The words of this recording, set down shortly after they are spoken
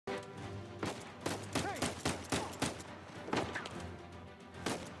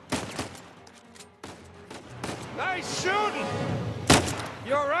Nice shooting!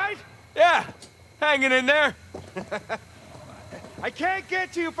 You alright? Yeah, hanging in there. I can't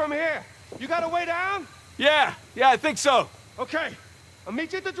get to you from here. You got a way down? Yeah, I think so. Okay. I'll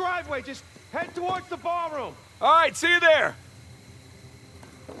meet you at the driveway. Just head towards the ballroom. All right, see you there.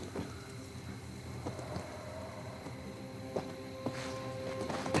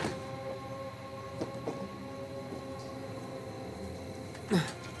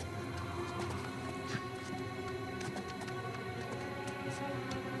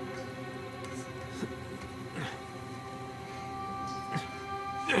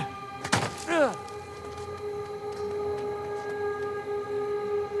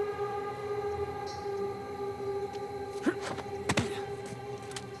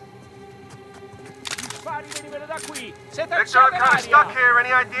 Victor, I'm kind of stuck here.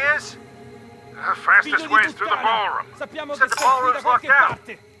 Any ideas? The fastest way is through the ballroom. Said the ballroom's locked out.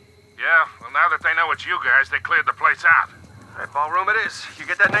 Yeah, well, now that they know it's you guys, they cleared the place out. All right, ballroom it is. You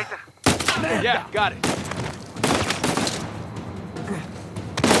get that, Nathan? Yeah, got it.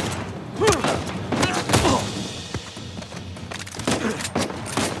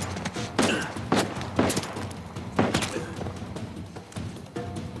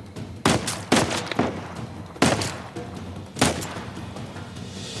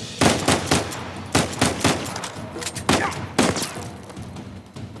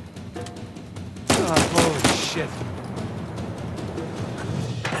 Holy shit.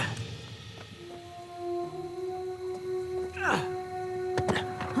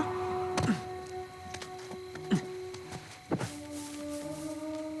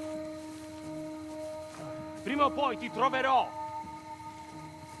 Prima o poi ti troverò.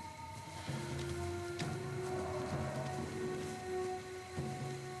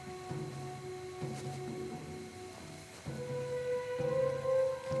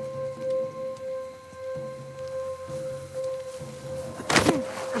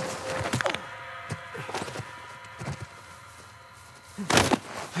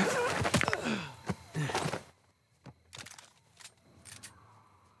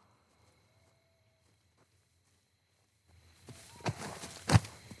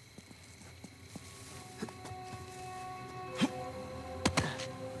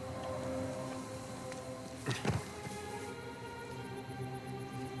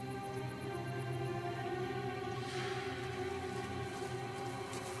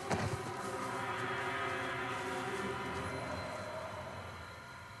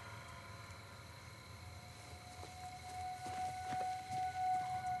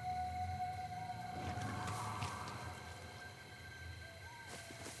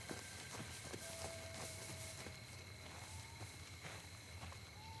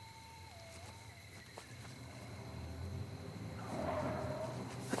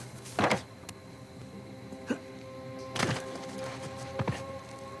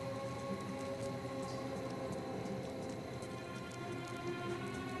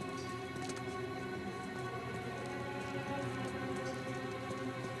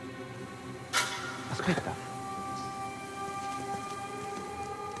 Aspetta.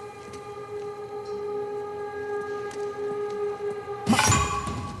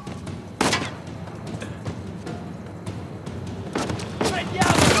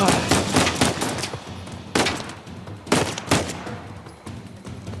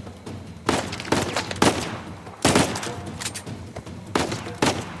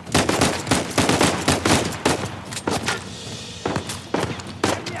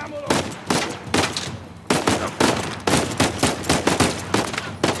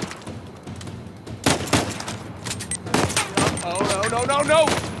 No!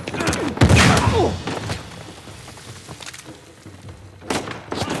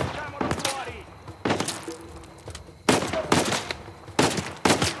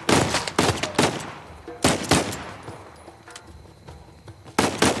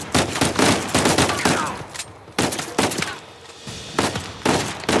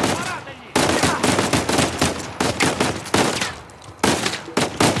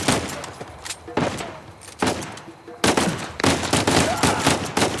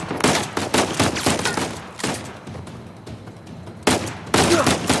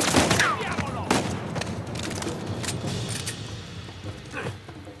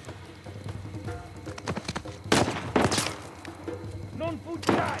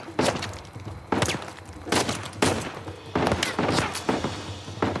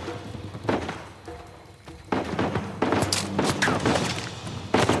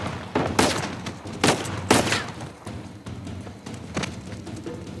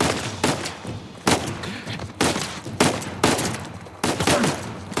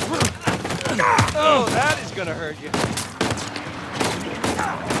 Oh, that is gonna hurt you.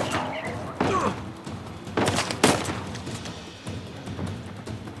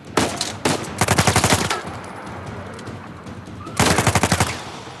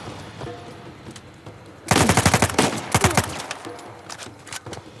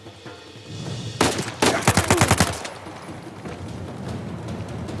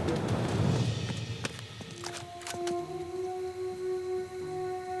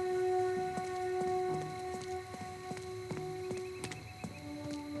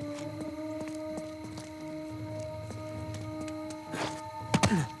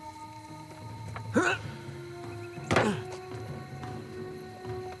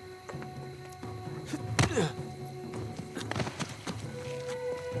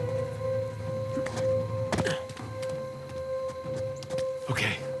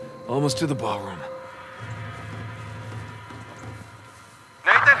 Okay, almost to the ballroom.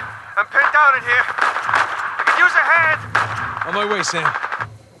 Nathan, I'm pinned down in here. I could use a hand. On my way, Sam.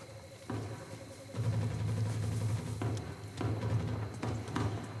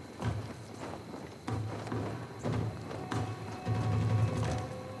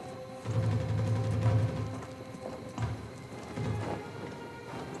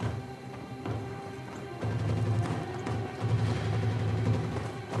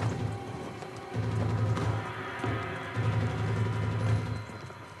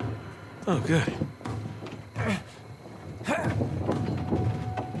 Oh, good.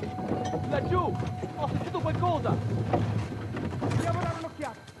 Laggiù! Ho sentito qualcosa! Andiamo a dare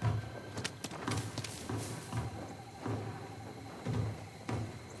un'occhiata!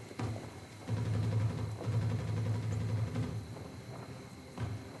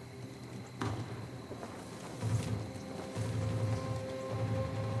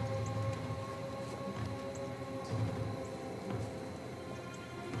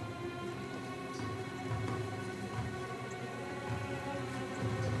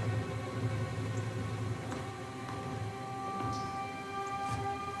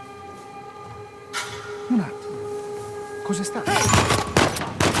 Un attimo. Cos'è stato?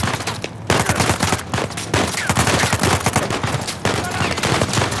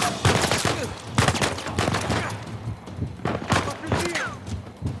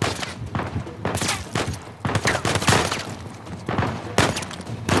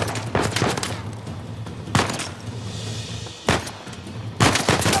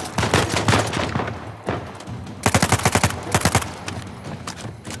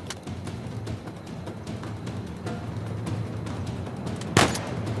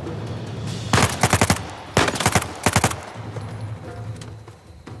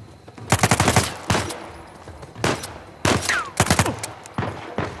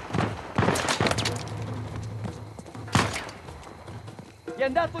 È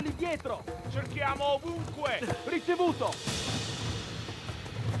andato lì dietro! Cerchiamo ovunque! Ricevuto!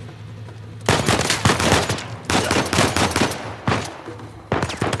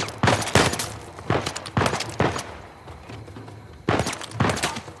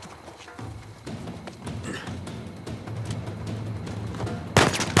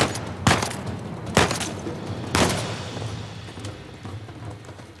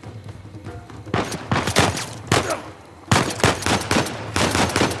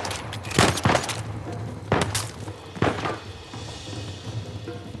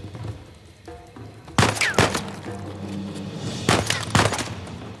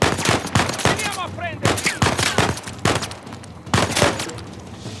 Andiamo a prendere!